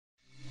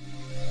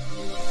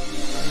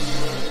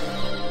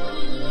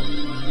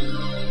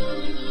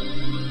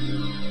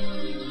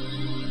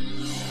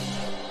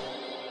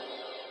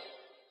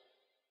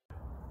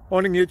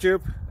Morning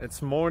YouTube,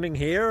 it's morning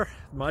here.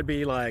 It might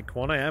be like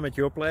 1 a.m. at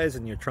your place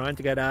and you're trying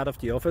to get out of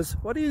the office.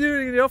 What are you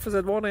doing in the office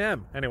at 1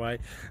 a.m.? Anyway,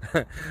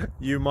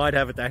 you might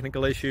have a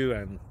technical issue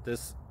and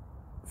this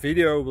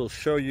video will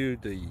show you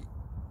the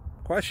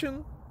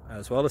question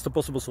as well as the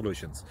possible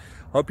solutions.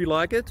 Hope you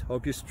like it,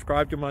 hope you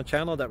subscribe to my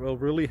channel. That will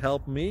really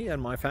help me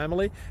and my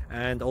family,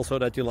 and also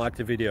that you like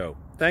the video.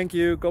 Thank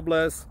you, God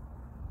bless.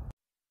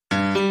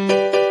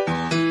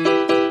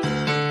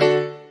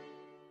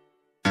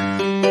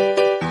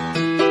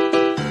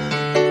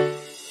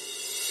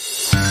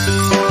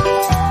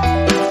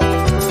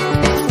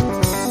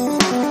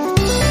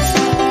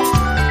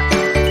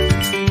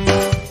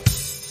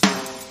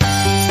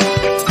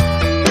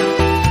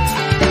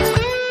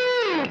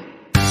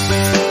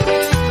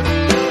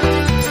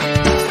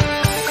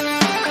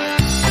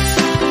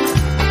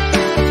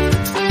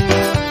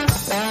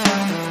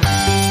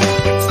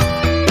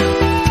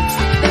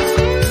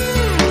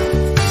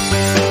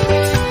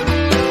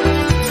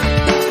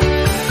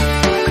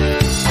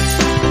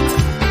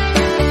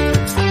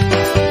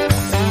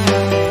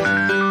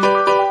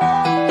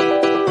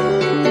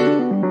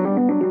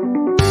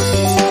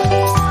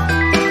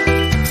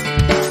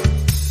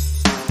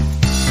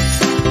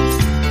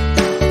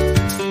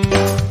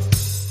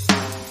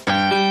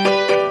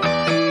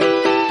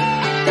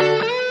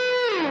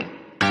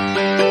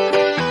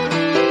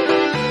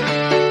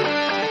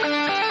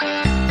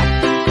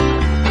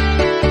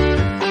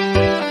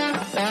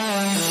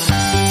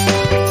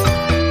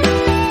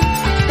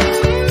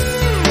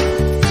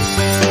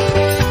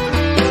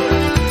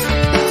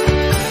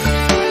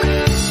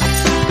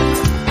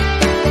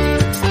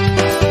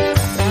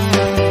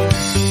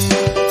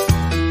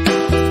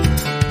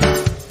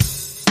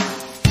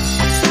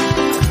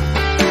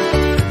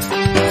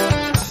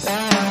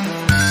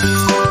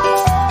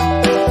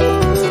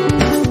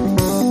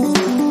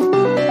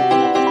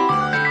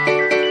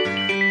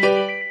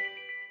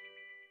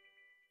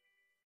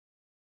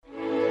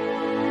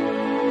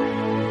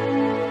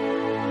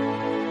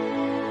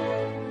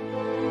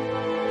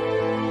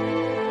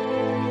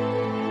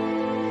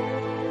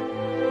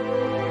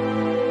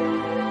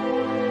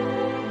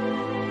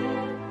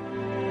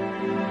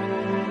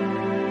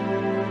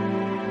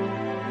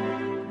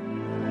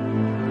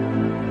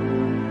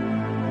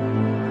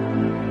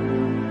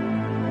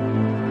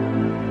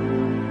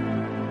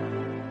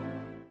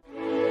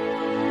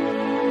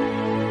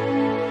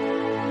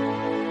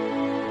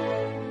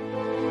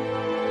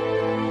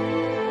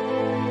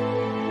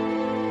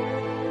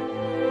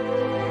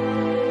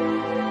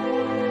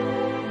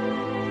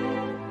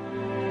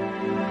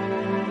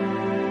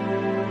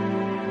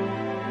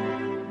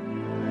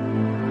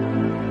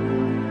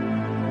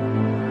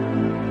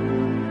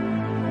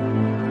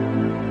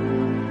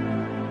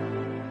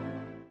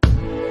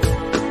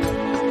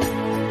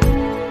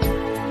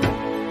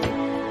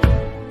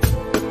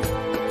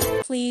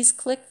 Please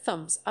click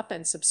thumbs up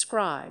and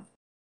subscribe.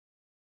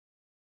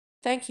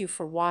 Thank you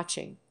for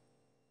watching.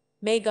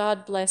 May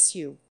God bless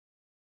you.